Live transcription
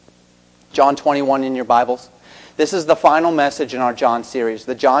John 21 in your Bibles. This is the final message in our John series.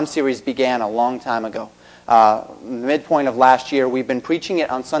 The John series began a long time ago. Midpoint of last year, we've been preaching it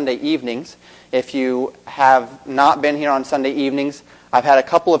on Sunday evenings. If you have not been here on Sunday evenings, I've had a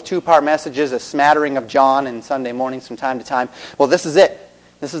couple of two-part messages, a smattering of John and Sunday mornings from time to time. Well, this is it.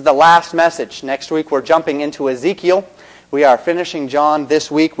 This is the last message. Next week, we're jumping into Ezekiel. We are finishing John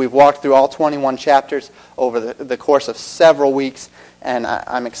this week. We've walked through all 21 chapters over the course of several weeks, and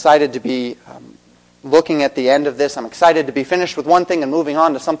I'm excited to be looking at the end of this. I'm excited to be finished with one thing and moving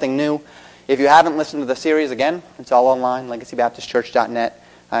on to something new. If you haven't listened to the series, again, it's all online, legacybaptistchurch.net.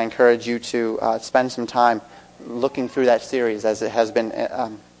 I encourage you to spend some time looking through that series, as it has been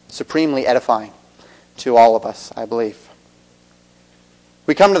supremely edifying to all of us, I believe.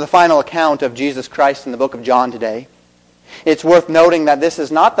 We come to the final account of Jesus Christ in the book of John today. It's worth noting that this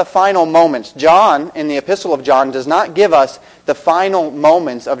is not the final moments. John, in the Epistle of John, does not give us the final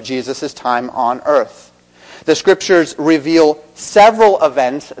moments of Jesus' time on earth. The Scriptures reveal several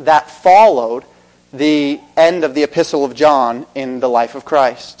events that followed the end of the Epistle of John in the life of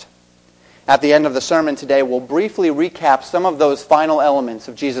Christ. At the end of the sermon today, we'll briefly recap some of those final elements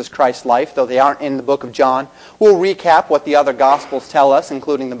of Jesus Christ's life, though they aren't in the book of John. We'll recap what the other Gospels tell us,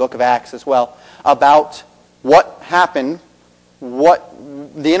 including the book of Acts as well, about what happened, what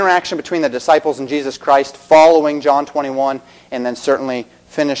the interaction between the disciples and Jesus Christ following John 21, and then certainly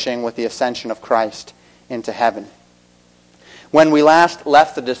finishing with the ascension of Christ into heaven. When we last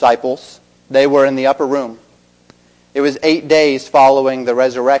left the disciples, they were in the upper room. It was 8 days following the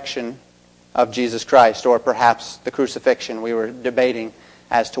resurrection of Jesus Christ, or perhaps the crucifixion. We were debating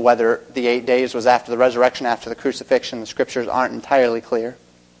as to whether the 8 days was after the resurrection, after the crucifixion. The Scriptures aren't entirely clear.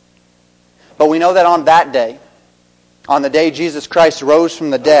 But we know that on that day, on the day Jesus Christ rose from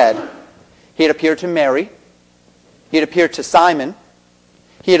the dead, He had appeared to Mary, He had appeared to Simon,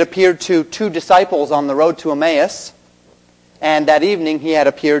 He had appeared to 2 disciples on the road to Emmaus, and that evening He had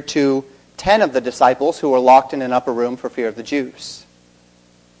appeared to 10 of the disciples who were locked in an upper room for fear of the Jews.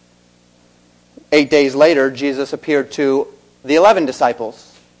 8 days later, Jesus appeared to the 11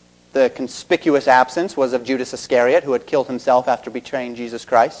 disciples. The conspicuous absence was of Judas Iscariot, who had killed himself after betraying Jesus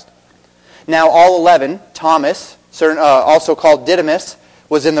Christ. Now all 11, Thomas, also called Didymus,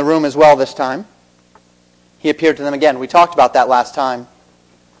 was in the room as well this time. He appeared to them again. We talked about that last time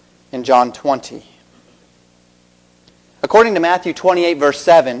in John 20. According to Matthew 28, verse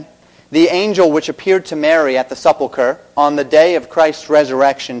 7, the angel which appeared to Mary at the sepulchre on the day of Christ's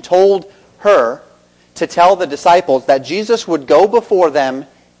resurrection told her to tell the disciples that Jesus would go before them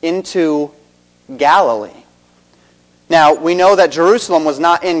into Galilee. Now, we know that Jerusalem was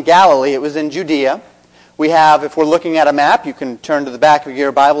not in Galilee, it was in Judea. We have, if we're looking at a map, you can turn to the back of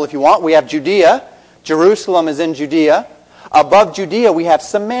your Bible if you want, we have Judea. Jerusalem is in Judea. Above Judea, we have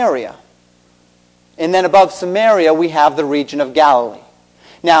Samaria. And then above Samaria, we have the region of Galilee.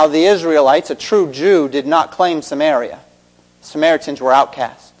 Now, the Israelites, a true Jew, did not claim Samaria. Samaritans were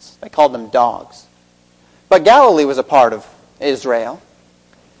outcasts. They called them dogs. But Galilee was a part of Israel,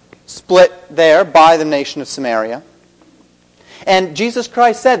 split there by the nation of Samaria. And Jesus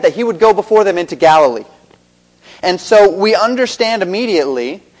Christ said that He would go before them into Galilee. And so we understand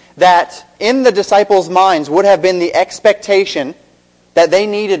immediately that in the disciples' minds would have been the expectation that they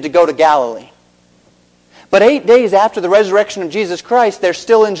needed to go to Galilee. But 8 days after the resurrection of Jesus Christ, they're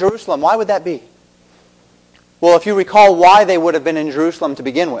still in Jerusalem. Why would that be? Well, if you recall why they would have been in Jerusalem to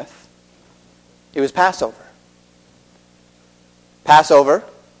begin with, it was Passover. Passover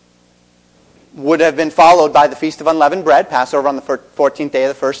would have been followed by the Feast of Unleavened Bread, Passover on the 14th day of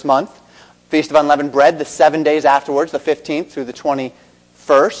the first month. Feast of Unleavened Bread, the 7 days afterwards, the 15th through the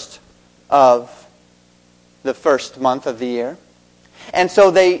 21st of the first month of the year. And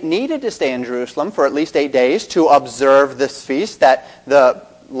so they needed to stay in Jerusalem for at least 8 days to observe this feast that the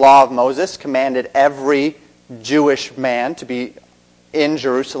law of Moses commanded every Jewish man to be in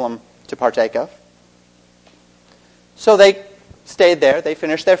Jerusalem to partake of. So they stayed there. They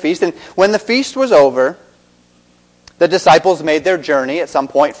finished their feast. And when the feast was over, the disciples made their journey at some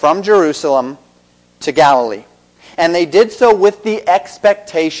point from Jerusalem to Galilee. And they did so with the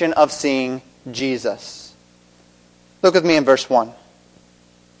expectation of seeing Jesus. Look with me in verse 1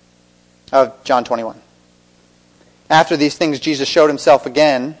 of John 21. After these things, Jesus showed Himself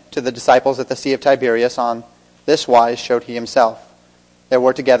again to the disciples at the Sea of Tiberias. On this wise showed He Himself. There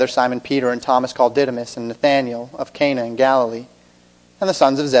were together Simon Peter and Thomas called Didymus and Nathanael of Cana in Galilee, and the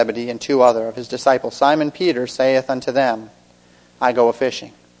sons of Zebedee and 2 other of His disciples. Simon Peter saith unto them, I go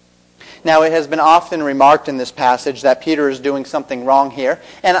a-fishing. Now, it has been often remarked in this passage that Peter is doing something wrong here.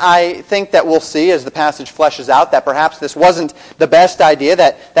 And I think that we'll see as the passage fleshes out that perhaps this wasn't the best idea,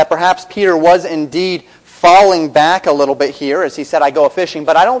 that perhaps Peter was indeed falling back a little bit here as he said, I go a-fishing.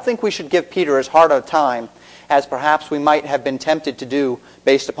 But I don't think we should give Peter as hard a time as perhaps we might have been tempted to do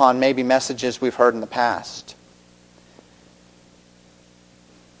based upon maybe messages we've heard in the past.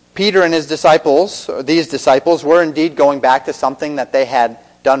 Peter and his disciples, or these disciples, were indeed going back to something that they had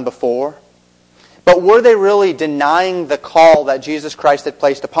done before. But were they really denying the call that Jesus Christ had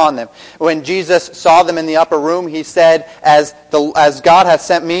placed upon them? When Jesus saw them in the upper room, he said, as God hath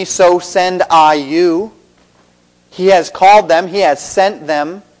sent me, so send I you. He has called them. He has sent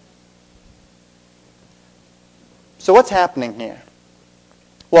them. So what's happening here?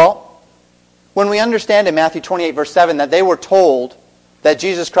 Well, when we understand in Matthew 28, verse 7, that they were told that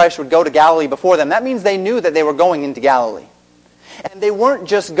Jesus Christ would go to Galilee before them, that means they knew that they were going into Galilee. And they weren't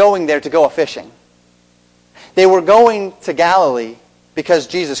just going there to go a-fishing. They were going to Galilee because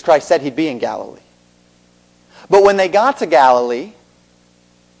Jesus Christ said He'd be in Galilee. But when they got to Galilee,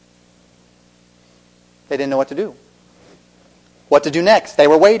 they didn't know what to do. What to do next? They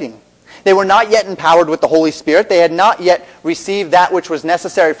were waiting. They were not yet empowered with the Holy Spirit. They had not yet received that which was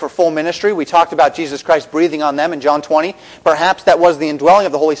necessary for full ministry. We talked about Jesus Christ breathing on them in John 20. Perhaps that was the indwelling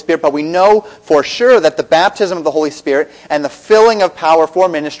of the Holy Spirit, but we know for sure that the baptism of the Holy Spirit and the filling of power for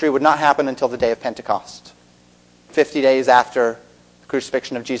ministry would not happen until the day of Pentecost. 50 days after the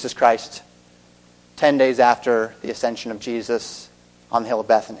crucifixion of Jesus Christ. 10 days after the ascension of Jesus on the hill of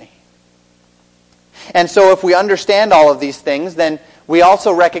Bethany. And so if we understand all of these things, then we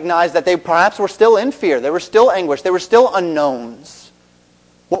also recognize that they perhaps were still in fear. They were still anguished. They were still unknowns.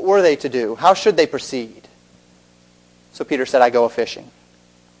 What were they to do? How should they proceed? So Peter said, I go a-fishing.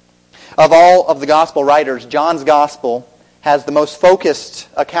 Of all of the gospel writers, John's gospel has the most focused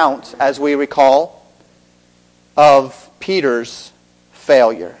account, as we recall, of Peter's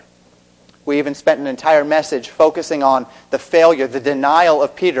failure. We even spent an entire message focusing on the failure, the denial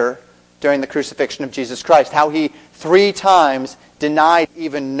of Peter during the crucifixion of Jesus Christ. How he 3 times denied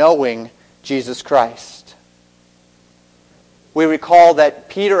even knowing Jesus Christ. We recall that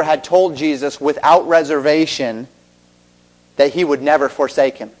Peter had told Jesus without reservation that he would never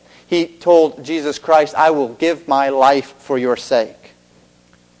forsake him. He told Jesus Christ, I will give my life for your sake.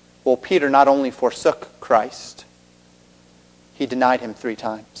 Well, Peter not only forsook Christ, he denied Him 3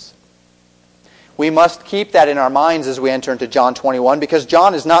 times. We must keep that in our minds as we enter into John 21, because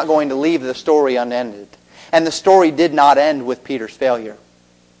John is not going to leave the story unended. And the story did not end with Peter's failure.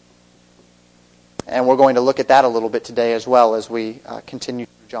 And we're going to look at that a little bit today as well as we continue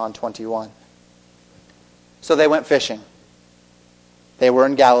through John 21. So they went fishing. They were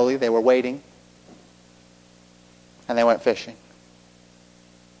in Galilee. They were waiting. And they went fishing.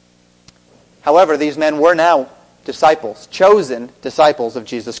 However, these men were now disciples, chosen disciples of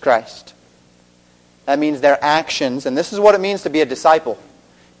Jesus Christ. That means their actions, and this is what it means to be a disciple.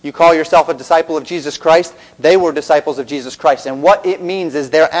 You call yourself a disciple of Jesus Christ. They were disciples of Jesus Christ. And what it means is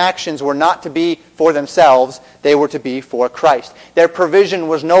their actions were not to be for themselves. They were to be for Christ. Their provision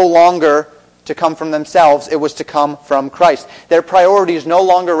was no longer to come from themselves. It was to come from Christ. Their priorities no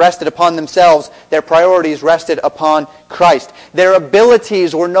longer rested upon themselves. Their priorities rested upon Christ. Their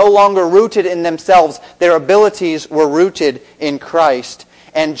abilities were no longer rooted in themselves. Their abilities were rooted in Christ.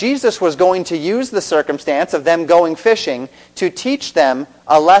 And Jesus was going to use the circumstance of them going fishing to teach them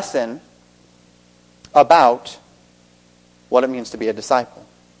a lesson about what it means to be a disciple.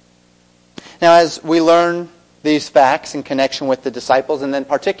 Now, as we learn these facts in connection with the disciples, and then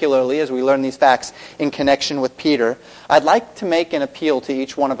particularly as we learn these facts in connection with Peter, I'd like to make an appeal to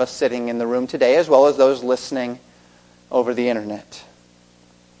each one of us sitting in the room today, as well as those listening over the internet.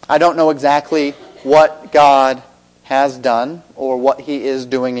 I don't know exactly what God has done or what He is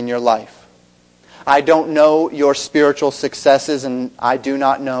doing in your life. I don't know your spiritual successes, and I do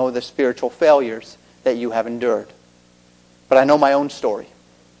not know the spiritual failures that you have endured. But I know my own story.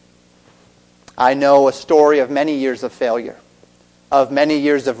 I know a story of many years of failure, of many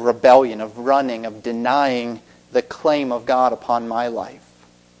years of rebellion, of running, of denying the claim of God upon my life.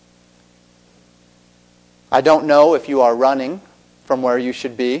 I don't know if you are running from where you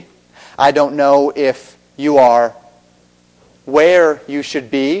should be. I don't know if you are where you should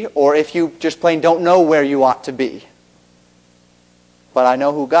be, or if you just plain don't know where you ought to be. But I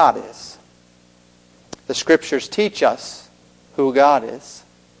know who God is. The Scriptures teach us who God is.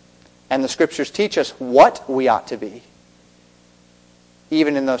 And the Scriptures teach us what we ought to be,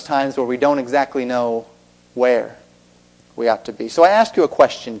 even in those times where we don't exactly know where we ought to be. So I ask you a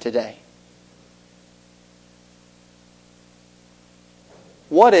question today.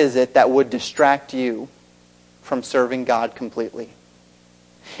 what is it that would distract you from serving God completely?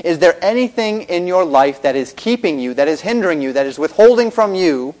 Is there anything in your life that is keeping you, that is hindering you, that is withholding from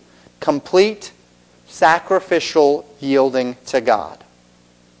you complete sacrificial yielding to God?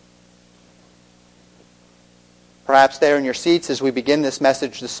 Perhaps there in your seats as we begin this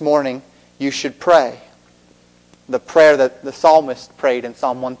message this morning, you should pray the prayer that the psalmist prayed in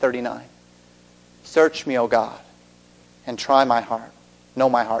Psalm 139. Search me, O God, and try my heart. Know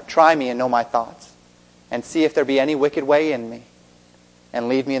my heart. Try me and know my thoughts. And see if there be any wicked way in me. And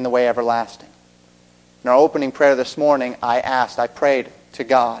lead me in the way everlasting. In our opening prayer this morning, I prayed to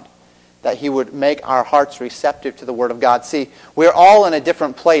God that He would make our hearts receptive to the Word of God. See, we're all in a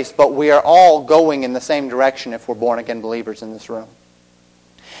different place, but we are all going in the same direction if we're born-again believers in this room.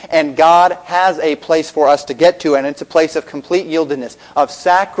 And God has a place for us to get to, and it's a place of complete yieldedness, of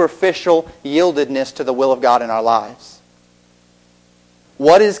sacrificial yieldedness to the will of God in our lives.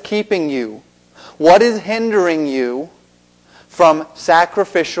 What is keeping you? What is hindering you from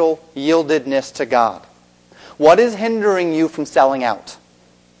sacrificial yieldedness to God? What is hindering you from selling out?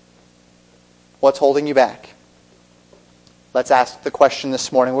 What's holding you back? Let's ask the question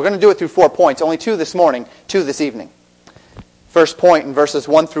this morning. We're going to do it through 4 points. Only 2 this morning, 2 this evening. First point in verses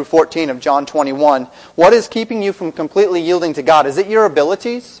 1 through 14 of John 21. What is keeping you from completely yielding to God? Is it your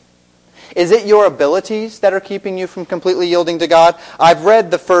abilities? Is it your abilities that are keeping you from completely yielding to God? I've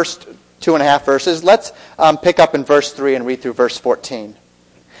read the first 2.5 verses. Let's pick up in verse 3 and read through verse 14.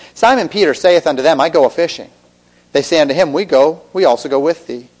 Simon Peter saith unto them, I go a-fishing. They say unto him, we also go with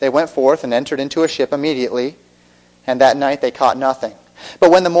thee. They went forth and entered into a ship immediately, and that night they caught nothing.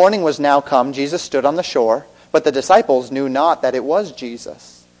 But when the morning was now come, Jesus stood on the shore, but the disciples knew not that it was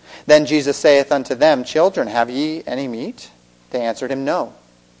Jesus. Then Jesus saith unto them, Children, have ye any meat? They answered him, No.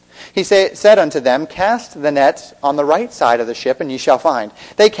 He said unto them, Cast the net on the right side of the ship, and ye shall find.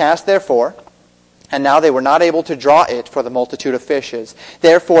 They cast therefore, and now they were not able to draw it for the multitude of fishes.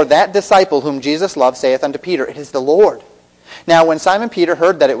 Therefore that disciple whom Jesus loved saith unto Peter, It is the Lord. Now when Simon Peter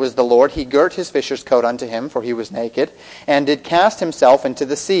heard that it was the Lord, he girt his fisher's coat unto him, for he was naked, and did cast himself into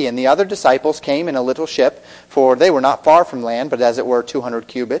the sea. And the other disciples came in a little ship, for they were not far from land, but as it were 200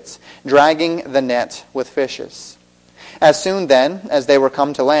 cubits, dragging the net with fishes. As soon then as they were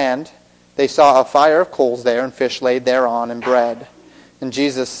come to land, they saw a fire of coals there, and fish laid thereon, and bread. And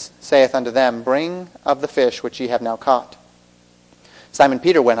Jesus saith unto them, Bring of the fish which ye have now caught. Simon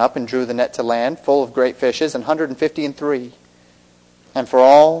Peter went up and drew the net to land, full of great fishes, 153. And for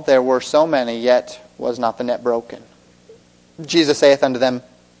all there were so many, yet was not the net broken. Jesus saith unto them,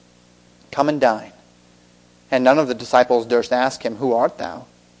 Come and dine. And none of the disciples durst ask him, Who art thou?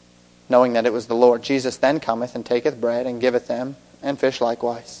 Knowing that it was the Lord. Jesus then cometh and taketh bread and giveth them, and fish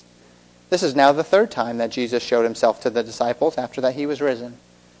likewise. This is now the 3rd time that Jesus showed himself to the disciples after that he was risen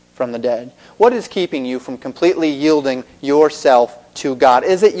from the dead. What is keeping you from completely yielding yourself to God?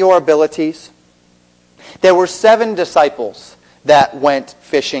 Is it your abilities? There were 7 disciples that went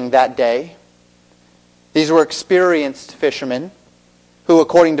fishing that day. These were experienced fishermen who,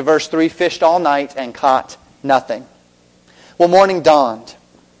 according to verse 3, fished all night and caught nothing. Well, morning dawned,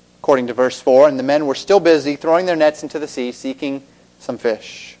 according to verse 4, and the men were still busy throwing their nets into the sea, seeking some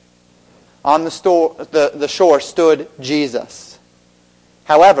fish. On the shore stood Jesus.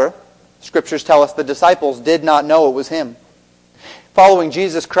 However, Scriptures tell us the disciples did not know it was Him. Following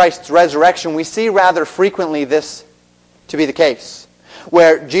Jesus Christ's resurrection, we see rather frequently this to be the case,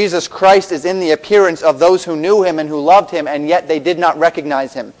 where Jesus Christ is in the appearance of those who knew Him and who loved Him, and yet they did not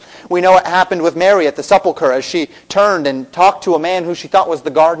recognize Him. We know it happened with Mary at the sepulchre as she turned and talked to a man who she thought was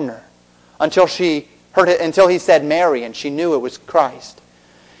the gardener, until he said Mary, and she knew it was Christ.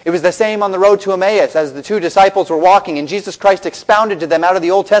 It was the same on the road to Emmaus as the 2 disciples were walking, and Jesus Christ expounded to them out of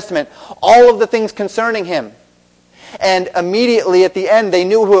the Old Testament all of the things concerning Him. And immediately at the end, they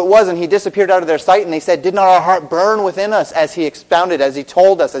knew who it was, and He disappeared out of their sight, and they said, Did not our heart burn within us as He expounded, as He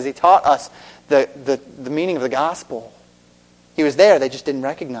told us, as He taught us the meaning of the gospel? He was there, they just didn't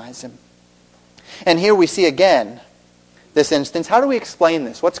recognize Him. And here we see again this instance. How do we explain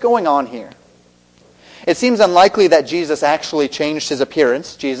this? What's going on here? It seems unlikely that Jesus actually changed His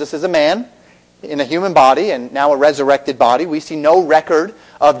appearance. Jesus is a man in a human body and now a resurrected body. We see no record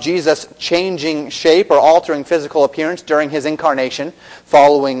of Jesus changing shape or altering physical appearance during His incarnation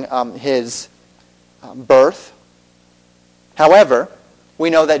following His birth. However,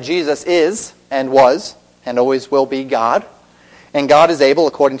 we know that Jesus is and was and always will be God. And God is able,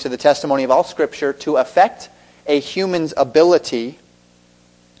 according to the testimony of all Scripture, to affect a human's ability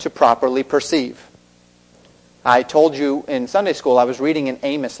to properly perceive. I told you in Sunday school I was reading in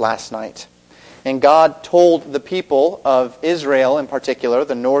Amos last night. And God told the people of Israel in particular,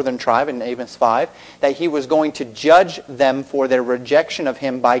 the northern tribe in Amos 5, that he was going to judge them for their rejection of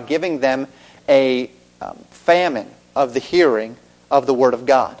him by giving them a famine of the hearing of the Word of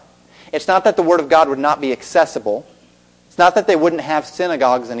God. It's not that the Word of God would not be accessible. It's not that they wouldn't have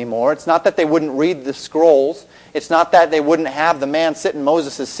synagogues anymore. It's not that they wouldn't read the scrolls. It's not that they wouldn't have the man sit in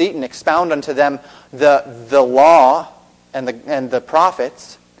Moses' seat and expound unto them the law and the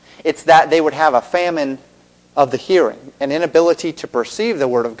prophets. It's that they would have a famine of the hearing, an inability to perceive the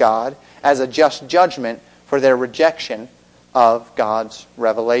Word of God as a just judgment for their rejection of God's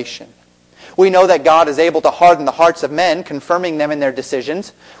revelation. We know that God is able to harden the hearts of men, confirming them in their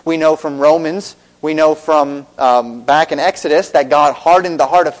decisions. We know from Romans, we know from back in Exodus, that God hardened the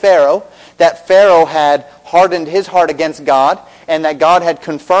heart of Pharaoh, that Pharaoh had hardened his heart against God, and that God had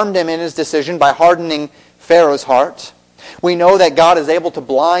confirmed him in his decision by hardening Pharaoh's heart. We know that God is able to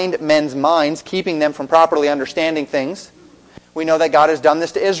blind men's minds, keeping them from properly understanding things. We know that God has done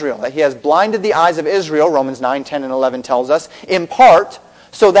this to Israel, that he has blinded the eyes of Israel, Romans 9, 10, and 11 tells us, in part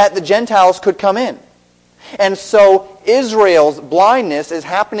so that the Gentiles could come in. And so Israel's blindness is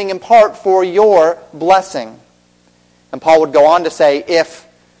happening in part for your blessing. And Paul would go on to say, if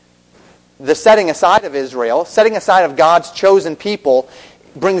the setting aside of Israel, setting aside of God's chosen people,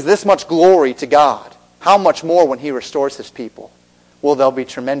 brings this much glory to God, how much more when he restores his people will there be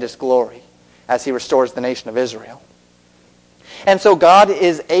tremendous glory as he restores the nation of Israel. And so God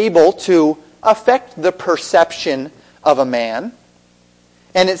is able to affect the perception of a man.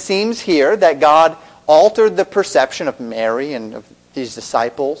 And it seems here that God altered the perception of Mary and of these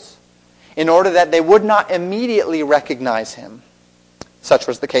disciples in order that they would not immediately recognize him. Such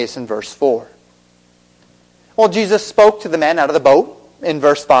was the case in verse 4. Well, Jesus spoke to the men out of the boat in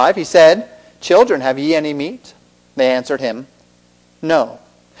verse 5. He said, "Children, have ye any meat?" They answered him, "No."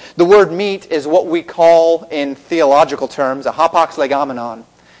 The word meat is what we call in theological terms a hapax legomenon.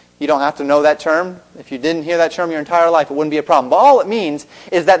 You don't have to know that term. If you didn't hear that term your entire life, it wouldn't be a problem. But all it means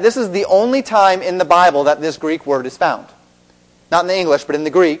is that this is the only time in the Bible that this Greek word is found. Not in the English, but in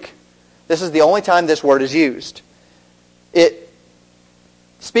the Greek. This is the only time this word is used. It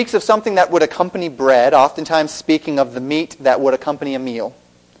speaks of something that would accompany bread, oftentimes speaking of the meat that would accompany a meal.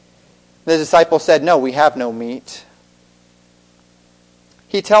 The disciples said, "No, we have no meat."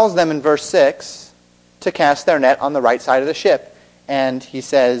 He tells them in verse 6 to cast their net on the right side of the ship. And he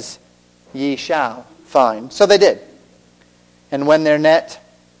says, "Ye shall find." So they did. And when their net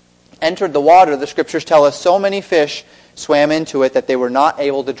entered the water, the scriptures tell us so many fish swam into it that they were not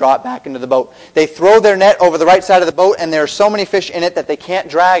able to draw it back into the boat. They throw their net over the right side of the boat, and there are so many fish in it that they can't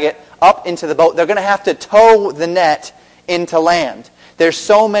drag it up into the boat. They're going to have to tow the net into land. There's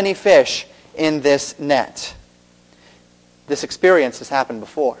so many fish in this net. This experience has happened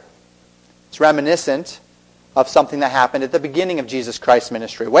before. It's reminiscent of something that happened at the beginning of Jesus Christ's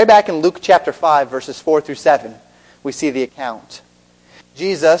ministry. Way back in Luke chapter 5, verses 4 through 7, we see the account.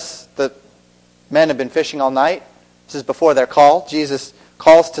 Jesus, the men have been fishing all night. This is before their call. Jesus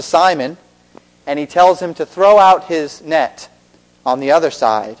calls to Simon, and he tells him to throw out his net on the other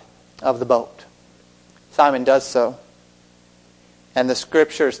side of the boat. Simon does so. And the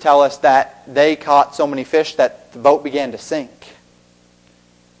scriptures tell us that they caught so many fish that the boat began to sink.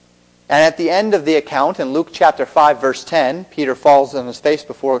 And at the end of the account, in Luke chapter 5, verse 10, Peter falls on his face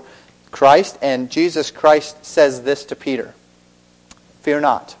before Christ, and Jesus Christ says this to Peter, "Fear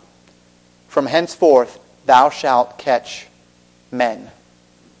not, from henceforth thou shalt catch men."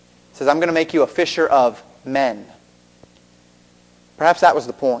 He says, "I'm going to make you a fisher of men." Perhaps that was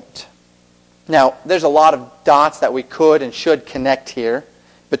the point. Now, there's a lot of dots that we could and should connect here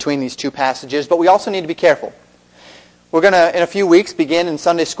between these two passages, but we also need to be careful. We're going to, in a few weeks, begin in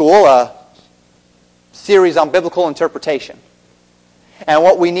Sunday school a series on biblical interpretation. And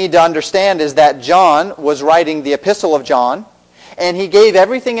what we need to understand is that John was writing the Epistle of John, and he gave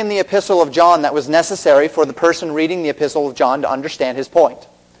everything in the Epistle of John that was necessary for the person reading the Epistle of John to understand his point.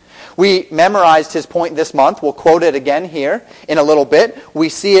 We memorized his point this month. We'll quote it again here in a little bit. We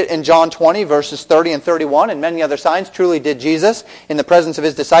see it in John 20, verses 30 and 31. "And many other signs truly did Jesus in the presence of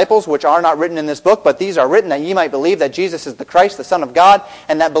his disciples, which are not written in this book, but these are written that ye might believe that Jesus is the Christ, the Son of God,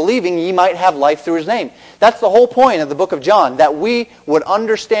 and that believing ye might have life through his name." That's the whole point of the book of John, that we would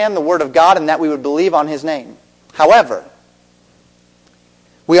understand the Word of God and that we would believe on his name. However,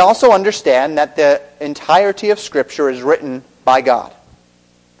 we also understand that the entirety of Scripture is written by God.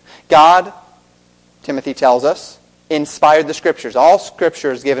 God, Timothy tells us, inspired the Scriptures. All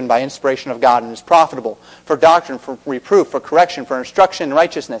Scripture is given by inspiration of God and is profitable for doctrine, for reproof, for correction, for instruction in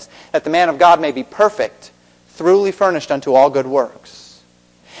righteousness, that the man of God may be perfect, thoroughly furnished unto all good works.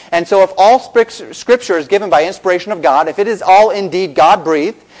 And so if all Scripture is given by inspiration of God, if it is all indeed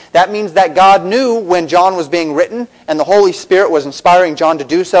God-breathed, that means that God knew when John was being written and the Holy Spirit was inspiring John to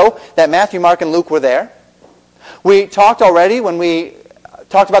do so, that Matthew, Mark, and Luke were there. We talked already when we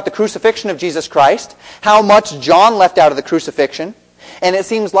talked about the crucifixion of Jesus Christ, how much John left out of the crucifixion. And it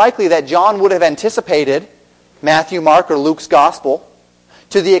seems likely that John would have anticipated Matthew, Mark, or Luke's gospel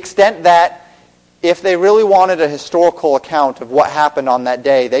to the extent that if they really wanted a historical account of what happened on that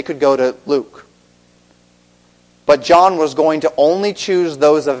day, they could go to Luke. But John was going to only choose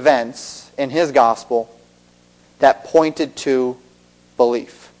those events in his gospel that pointed to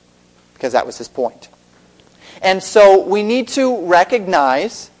belief, because that was his point. And so we need to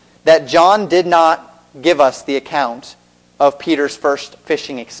recognize that John did not give us the account of Peter's first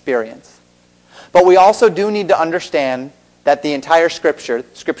fishing experience. But we also do need to understand that the entire Scripture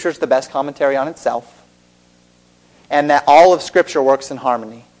is the best commentary on itself, and that all of Scripture works in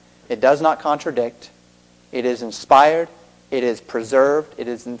harmony. It does not contradict. It is inspired. It is preserved. It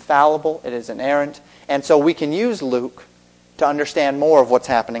is infallible. It is inerrant. And so we can use Luke to understand more of what's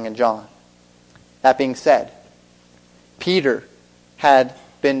happening in John. That being said, Peter had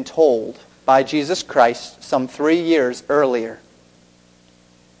been told by Jesus Christ some 3 years earlier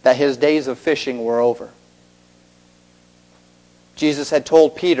that his days of fishing were over. Jesus had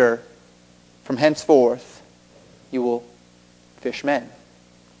told Peter, from henceforth, you will fish men.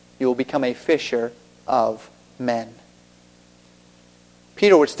 You will become a fisher of men.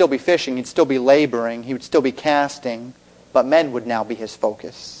 Peter would still be fishing, he'd still be laboring, he would still be casting, but men would now be his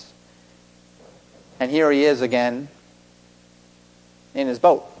focus. And here he is again in his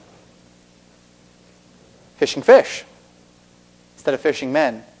boat, fishing fish instead of fishing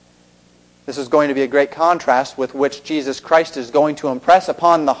men. This is going to be a great contrast with which Jesus Christ is going to impress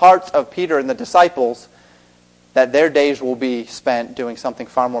upon the hearts of Peter and the disciples that their days will be spent doing something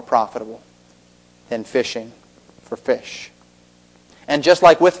far more profitable than fishing for fish. And just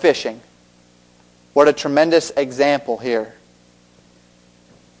like with fishing, what a tremendous example here.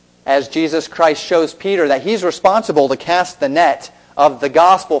 As Jesus Christ shows Peter that he's responsible to cast the net of the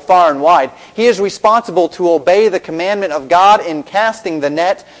gospel far and wide. He is responsible to obey the commandment of God in casting the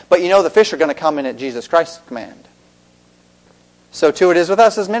net, but you know the fish are going to come in at Jesus Christ's command. So too it is with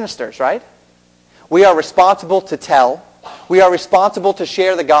us as ministers, right? We are responsible to tell. We are responsible to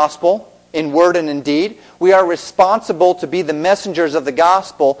share the gospel in word and in deed. We are responsible to be the messengers of the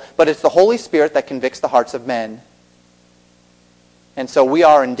gospel, but it's the Holy Spirit that convicts the hearts of men. And so we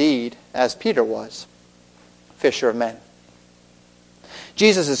are indeed, as Peter was, fisher of men.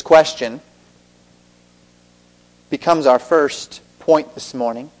 Jesus' question becomes our first point this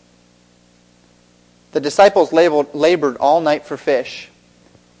morning. The disciples labored all night for fish.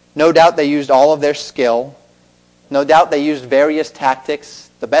 No doubt they used all of their skill. No doubt they used various tactics,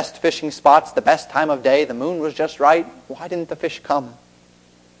 the best fishing spots, the best time of day. The moon was just right. Why didn't the fish come?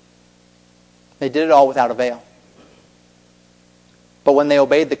 They did it all without avail. But when they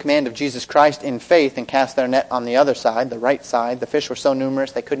obeyed the command of Jesus Christ in faith and cast their net on the other side, the right side, the fish were so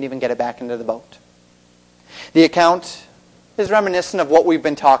numerous they couldn't even get it back into the boat. The account is reminiscent of what we've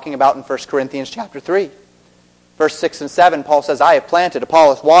been talking about in 1 Corinthians chapter 3. Verse 6 and 7, Paul says, I have planted,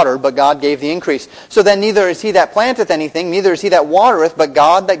 Apollos watered, but God gave the increase. So then neither is he that planteth anything, neither is he that watereth, but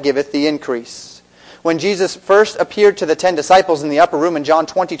God that giveth the increase. When Jesus first appeared to the 10 disciples in the upper room in John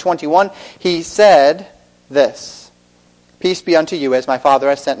 20:21, he said this, Peace be unto you, as my Father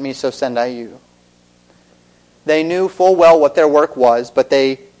has sent me, so send I you. They knew full well what their work was, but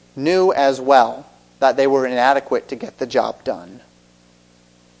they knew as well that they were inadequate to get the job done.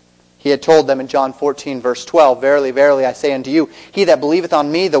 He had told them in John 14, verse 12, Verily, verily, I say unto you, he that believeth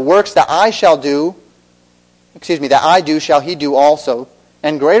on me, the works that I do shall he do also,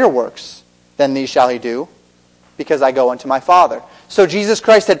 and greater works than these shall he do, because I go unto my Father. So Jesus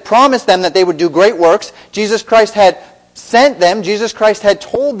Christ had promised them that they would do great works. Jesus Christ had sent them. Jesus Christ had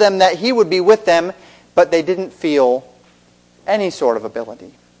told them that he would be with them, but they didn't feel any sort of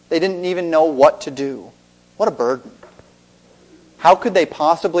ability. They didn't even know what to do. What a burden. How could they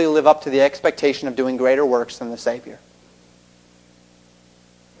possibly live up to the expectation of doing greater works than the Savior?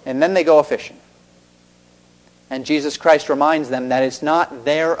 And then they go a-fishing. And Jesus Christ reminds them that it's not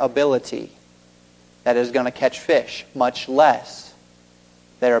their ability that is going to catch fish, much less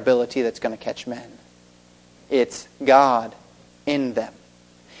their ability that's going to catch men. It's God in them.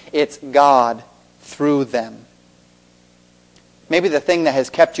 It's God through them. Maybe the thing that has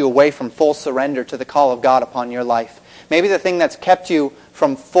kept you away from full surrender to the call of God upon your life, maybe the thing that's kept you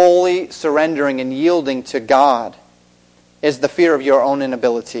from fully surrendering and yielding to God is the fear of your own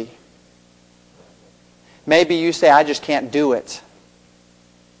inability. Maybe you say, I just can't do it.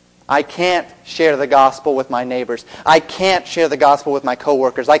 I can't share the gospel with my neighbors. I can't share the gospel with my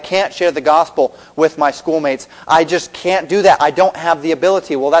coworkers. I can't share the gospel with my schoolmates. I just can't do that. I don't have the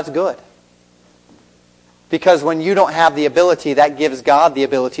ability. Well, that's good. Because when you don't have the ability, that gives God the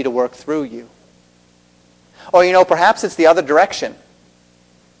ability to work through you. Or, perhaps it's the other direction.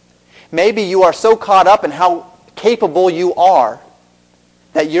 Maybe you are so caught up in how capable you are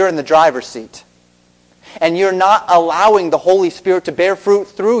that you're in the driver's seat. And you're not allowing the Holy Spirit to bear fruit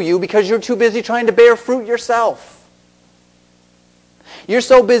through you because you're too busy trying to bear fruit yourself. You're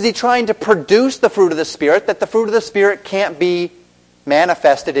so busy trying to produce the fruit of the Spirit that the fruit of the Spirit can't be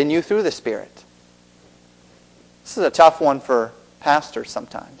manifested in you through the Spirit. This is a tough one for pastors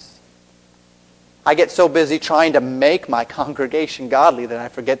sometimes. I get so busy trying to make my congregation godly that I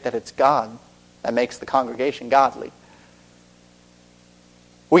forget that it's God that makes the congregation godly.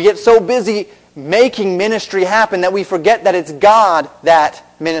 We get so busy making ministry happen that we forget that it's God that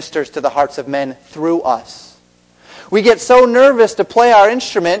ministers to the hearts of men through us. We get so nervous to play our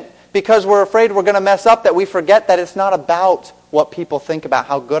instrument because we're afraid we're going to mess up that we forget that it's not about what people think about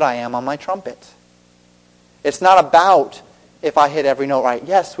how good I am on my trumpet. It's not about if I hit every note right.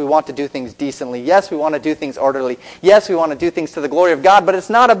 Yes, we want to do things decently. Yes, we want to do things orderly. Yes, we want to do things to the glory of God. But it's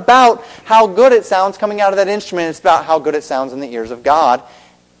not about how good it sounds coming out of that instrument. It's about how good it sounds in the ears of God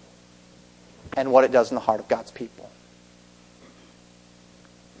and what it does in the heart of God's people.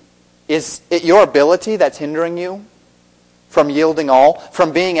 Is it your ability that's hindering you from yielding all,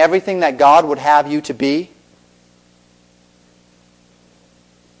 from being everything that God would have you to be?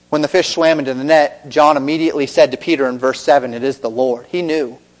 When the fish swam into the net, John immediately said to Peter in verse 7, "It is the Lord." He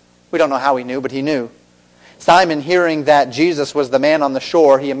knew. We don't know how he knew, but he knew. Simon, hearing that Jesus was the man on the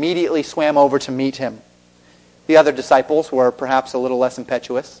shore, he immediately swam over to meet him. The other disciples were perhaps a little less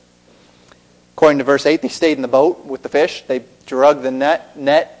impetuous. According to verse 8, they stayed in the boat with the fish. They drug the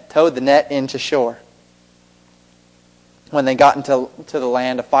net, towed the net into shore. When they got into the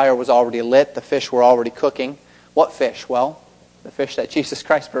land, a fire was already lit. The fish were already cooking. What fish? Well, the fish that Jesus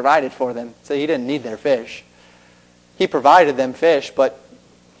Christ provided for them. So he didn't need their fish. He provided them fish, but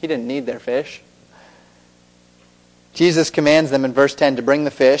he didn't need their fish. Jesus commands them in verse 10 to bring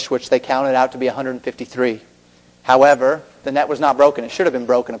the fish, which they counted out to be 153. However, the net was not broken. It should have been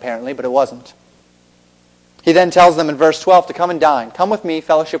broken apparently, but it wasn't. He then tells them in verse 12 to come and dine. Come with me,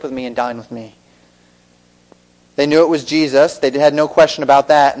 fellowship with me, and dine with me. They knew it was Jesus. They had no question about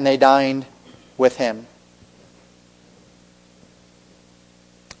that, and they dined with him.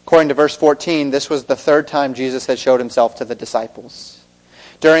 According to verse 14, this was the third time Jesus had showed himself to the disciples.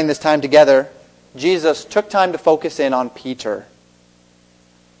 During this time together, Jesus took time to focus in on Peter.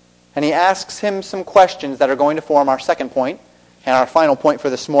 And he asks him some questions that are going to form our second point, and our final point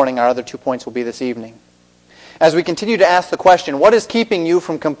for this morning. Our other 2 points will be this evening. As we continue to ask the question, what is keeping you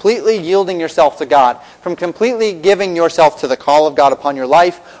from completely yielding yourself to God, from completely giving yourself to the call of God upon your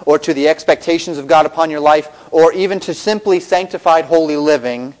life, or to the expectations of God upon your life, or even to simply sanctified holy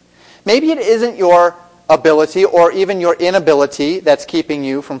living? Maybe it isn't your ability or even your inability that's keeping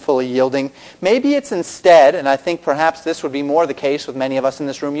you from fully yielding. Maybe it's instead, and I think perhaps this would be more the case with many of us in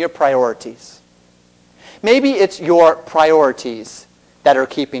this room, your priorities. Maybe it's your priorities that are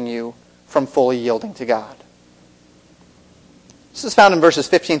keeping you from fully yielding to God. This is found in verses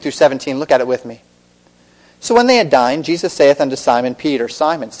 15 through 17. Look at it with me. So when they had dined, Jesus saith unto Simon Peter,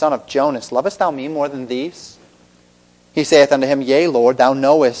 Simon, son of Jonas, lovest thou me more than these? He saith unto him, Yea, Lord, thou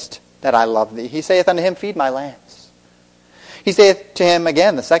knowest that I love thee. He saith unto him, Feed my lambs. He saith to him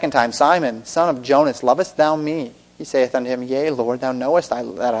again the second time, Simon, son of Jonas, lovest thou me? He saith unto him, Yea, Lord, thou knowest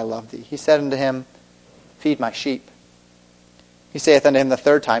that I love thee. He said unto him, Feed my sheep. He saith unto him the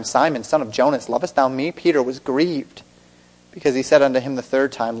third time, Simon, son of Jonas, lovest thou me? Peter was grieved, because he said unto him the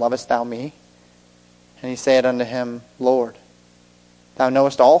third time, Lovest thou me? And he said unto him, Lord, thou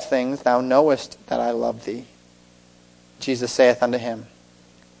knowest all things, thou knowest that I love thee. Jesus saith unto him,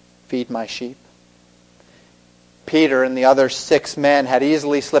 Feed my sheep. Peter and the other 6 men had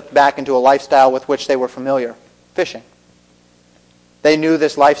easily slipped back into a lifestyle with which they were familiar, fishing. They knew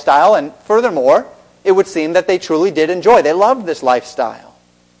this lifestyle, and furthermore, it would seem that they truly did enjoy. They loved this lifestyle.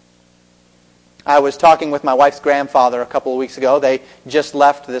 I was talking with my wife's grandfather a couple of weeks ago. They just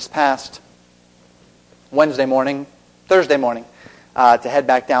left this past Thursday morning, to head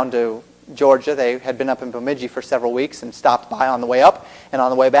back down to Georgia. They had been up in Bemidji for several weeks and stopped by on the way up and on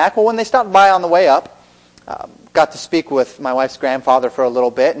the way back. Well, when they stopped by on the way up, got to speak with my wife's grandfather for a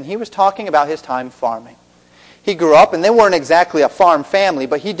little bit, and he was talking about his time farming. He grew up, and they weren't exactly a farm family,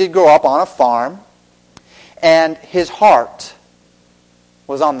 but he did grow up on a farm, and his heart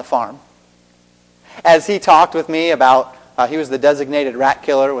was on the farm. As he talked with me about He was the designated rat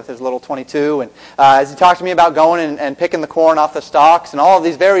killer with his little .22. And as he talked to me about going and picking the corn off the stalks and all of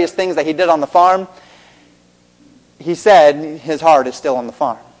these various things that he did on the farm, he said his heart is still on the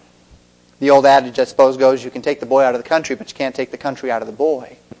farm. The old adage, I suppose, goes, you can take the boy out of the country, but you can't take the country out of the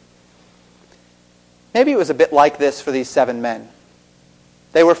boy. Maybe it was a bit like this for these 7 men.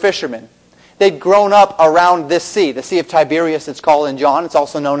 They were fishermen. They'd grown up around this sea, the Sea of Tiberias it's called in John. It's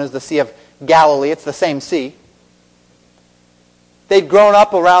also known as the Sea of Galilee. It's the same sea. They'd grown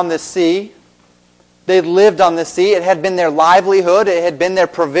up around this sea. They'd lived on this sea. It had been their livelihood. It had been their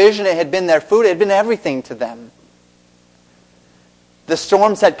provision. It had been their food. It had been everything to them. The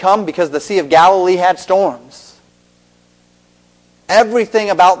storms had come because the Sea of Galilee had storms. Everything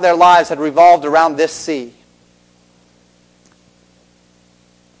about their lives had revolved around this sea.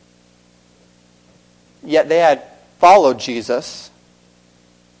 Yet they had followed Jesus.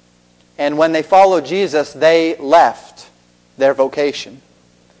 And when they followed Jesus, they left their vocation.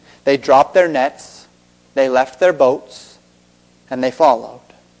 They dropped their nets, they left their boats, and they followed.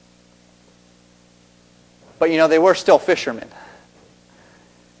 But they were still fishermen.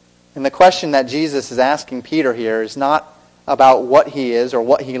 And the question that Jesus is asking Peter here is not about what he is or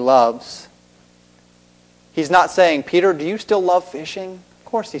what he loves. He's not saying, Peter, do you still love fishing? Of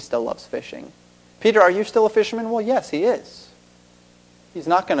course he still loves fishing. Peter, are you still a fisherman? Well, yes, he is. He's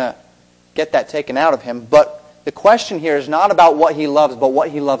not going to get that taken out of him. But the question here is not about what he loves, but what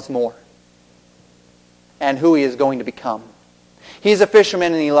he loves more. And who he is going to become. He's a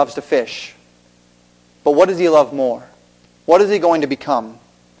fisherman and he loves to fish. But what does he love more? What is he going to become?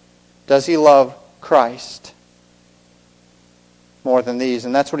 Does he love Christ more than these?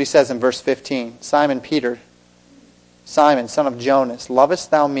 And that's what he says in verse 15. Simon Peter, Simon, son of Jonas,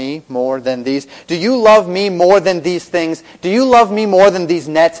 lovest thou me more than these? Do you love me more than these things? Do you love me more than these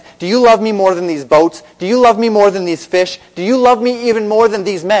nets? Do you love me more than these boats? Do you love me more than these fish? Do you love me even more than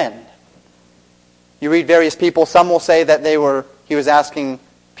these men? You read various people. Some will say that he was asking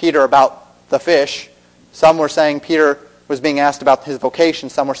Peter about the fish. Some were saying Peter was being asked about his vocation.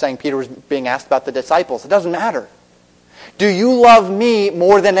 Some were saying Peter was being asked about the disciples. It doesn't matter. Do you love me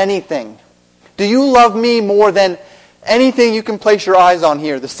more than anything? Do you love me more than anything you can place your eyes on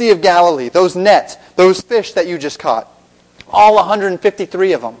here? The Sea of Galilee, those nets, those fish that you just caught. All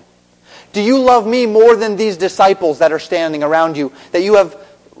 153 of them. Do you love me more than these disciples that are standing around you, that you have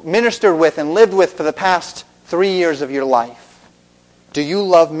ministered with and lived with for the past 3 years of your life? Do you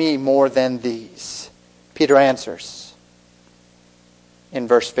love me more than these? Peter answers in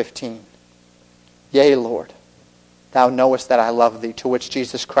verse 15. Yea, Lord, thou knowest that I love thee, to which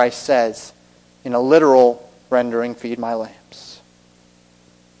Jesus Christ says, in a literal rendering, feed my lambs.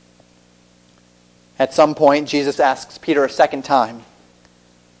 At some point, Jesus asks Peter a second time,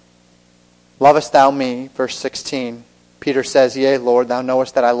 lovest thou me? Verse 16. Peter says, yea, Lord, thou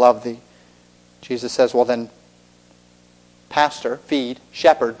knowest that I love thee. Jesus says, well then, pastor, feed,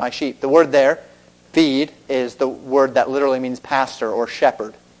 shepherd my sheep. The word there, feed, is the word that literally means pastor or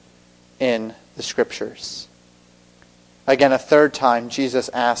shepherd in the Scriptures. Again, a third time, Jesus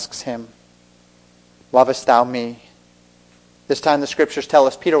asks him, lovest thou me? This time the Scriptures tell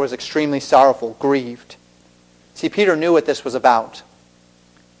us Peter was extremely sorrowful, grieved. See, Peter knew what this was about.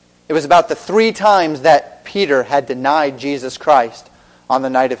 It was about the 3 times that Peter had denied Jesus Christ on the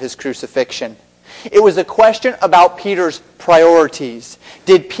night of his crucifixion. It was a question about Peter's priorities.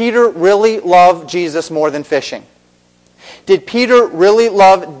 Did Peter really love Jesus more than fishing? Did Peter really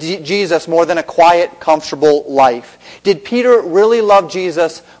love Jesus more than a quiet, comfortable life? Did Peter really love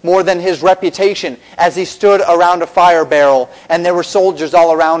Jesus more than his reputation as he stood around a fire barrel and there were soldiers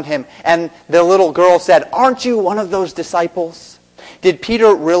all around him and the little girl said, aren't you one of those disciples? Did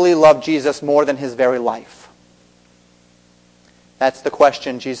Peter really love Jesus more than his very life? That's the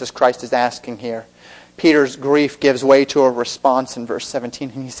question Jesus Christ is asking here. Peter's grief gives way to a response in verse 17.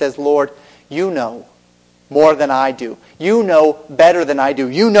 And he says, Lord, you know more than I do. You know better than I do.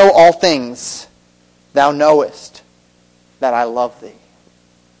 You know all things. Thou knowest that I love thee.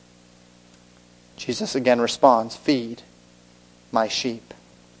 Jesus again responds, feed my sheep.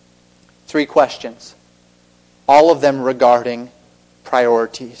 3 questions, all of them regarding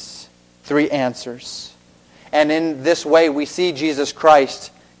priorities. 3 answers. And in this way we see Jesus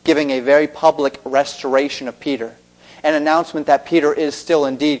Christ giving a very public restoration of Peter. An announcement that Peter is still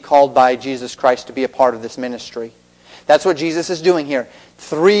indeed called by Jesus Christ to be a part of this ministry. That's what Jesus is doing here.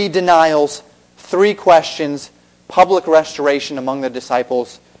 3 denials, 3 questions, public restoration among the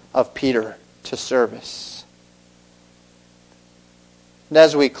disciples of Peter to service. And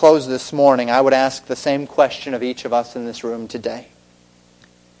as we close this morning, I would ask the same question of each of us in this room today.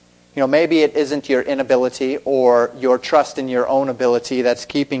 Maybe it isn't your inability or your trust in your own ability that's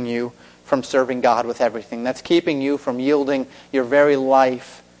keeping you from serving God with everything. That's keeping you from yielding your very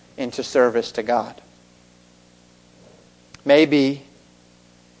life into service to God. Maybe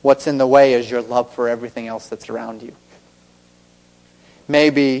what's in the way is your love for everything else that's around you.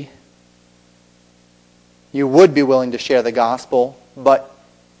 Maybe you would be willing to share the gospel, but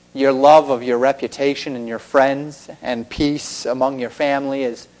your love of your reputation and your friends and peace among your family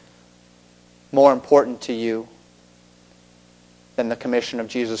is more important to you than the commission of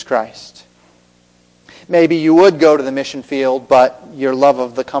Jesus Christ. Maybe you would go to the mission field, but your love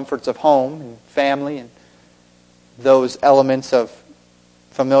of the comforts of home and family and those elements of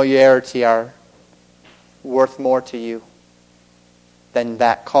familiarity are worth more to you than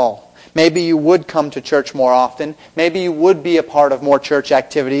that call. Maybe you would come to church more often. Maybe you would be a part of more church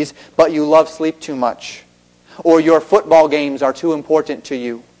activities, but you love sleep too much. Or your football games are too important to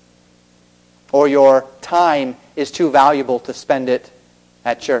you. Or your time is too valuable to spend it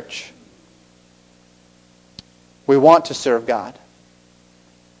at church. We want to serve God.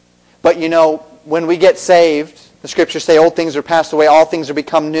 But when we get saved, the Scriptures say old things are passed away, all things are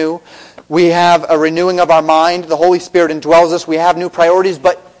become new. We have a renewing of our mind. The Holy Spirit indwells us. We have new priorities,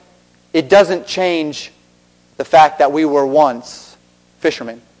 but it doesn't change the fact that we were once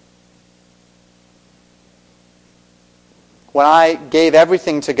fishermen. When I gave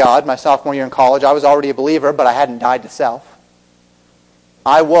everything to God my sophomore year in college, I was already a believer, but I hadn't died to self.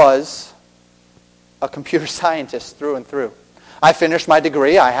 I was a computer scientist through and through. I finished my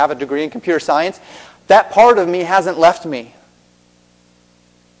degree. I have a degree in computer science. That part of me hasn't left me.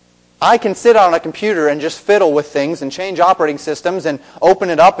 I can sit on a computer and just fiddle with things and change operating systems and open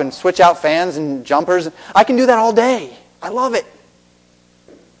it up and switch out fans and jumpers. I can do that all day. I love it.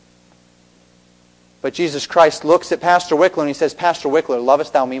 But Jesus Christ looks at Pastor Wickler and he says, Pastor Wickler,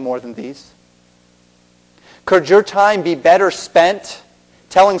 lovest thou me more than these? Could your time be better spent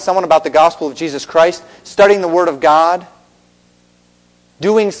telling someone about the gospel of Jesus Christ, studying the Word of God,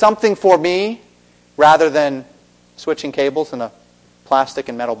 doing something for me, rather than switching cables in a plastic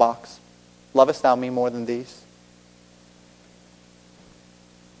and metal box? Lovest thou me more than these?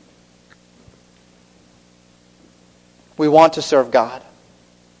 We want to serve God,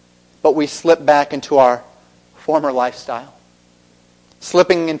 but we slip back into our former lifestyle,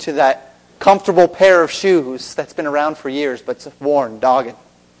 slipping into that comfortable pair of shoes that's been around for years, but it's worn, dogged.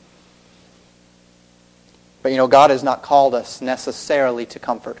 But God has not called us necessarily to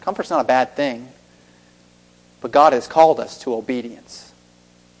comfort. Comfort's not a bad thing, but God has called us to obedience.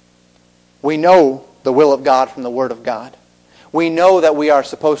 We know the will of God from the Word of God. We know that we are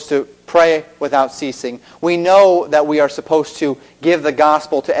supposed to pray without ceasing. We know that we are supposed to give the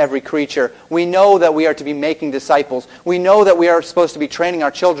gospel to every creature. We know that we are to be making disciples. We know that we are supposed to be training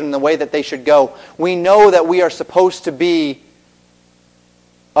our children in the way that they should go. We know that we are supposed to be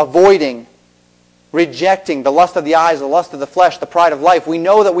avoiding, rejecting the lust of the eyes, the lust of the flesh, the pride of life. We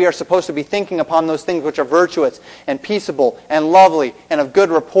know that we are supposed to be thinking upon those things which are virtuous and peaceable and lovely and of good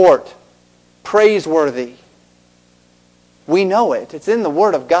report, praiseworthy. We know it. It's in the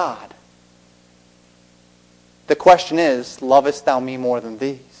Word of God. The question is, lovest thou me more than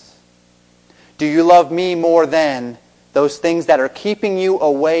these? Do you love me more than those things that are keeping you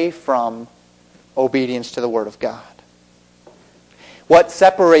away from obedience to the Word of God? What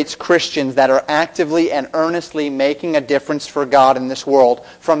separates Christians that are actively and earnestly making a difference for God in this world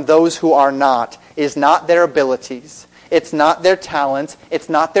from those who are not is not their abilities. It's not their talents. It's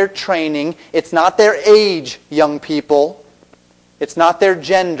not their training. It's not their age, young people. It's not their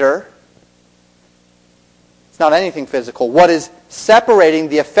gender. It's not anything physical. What is separating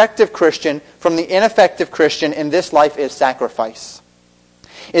the effective Christian from the ineffective Christian in this life is sacrifice.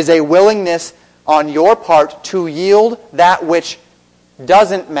 Is a willingness on your part to yield that which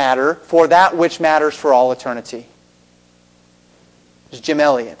doesn't matter for that which matters for all eternity. It's Jim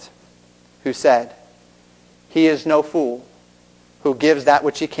Elliot who said, "He is no fool who gives that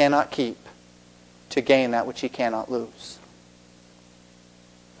which he cannot keep to gain that which he cannot lose."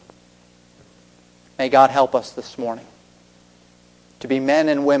 May God help us this morning to be men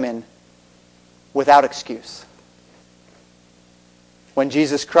and women without excuse. When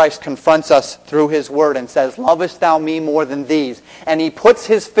Jesus Christ confronts us through His Word and says, "Lovest thou me more than these?" and He puts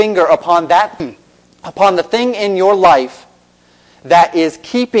His finger upon the thing in your life that is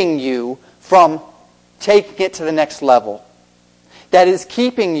keeping you from taking it to the next level, that is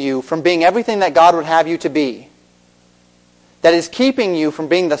keeping you from being everything that God would have you to be, that is keeping you from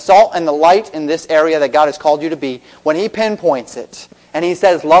being the salt and the light in this area that God has called you to be, when He pinpoints it and He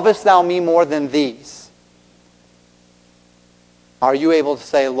says, "Lovest thou me more than these?" Are you able to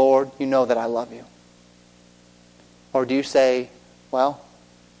say, Lord, you know that I love you? Or do you say, well,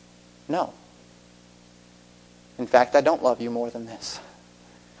 no. In fact, I don't love you more than this.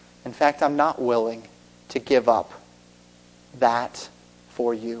 In fact, I'm not willing to give up that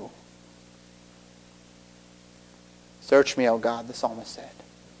for you. Search me, O God, the psalmist said.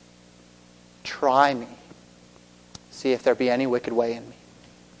 Try me. See if there be any wicked way in me.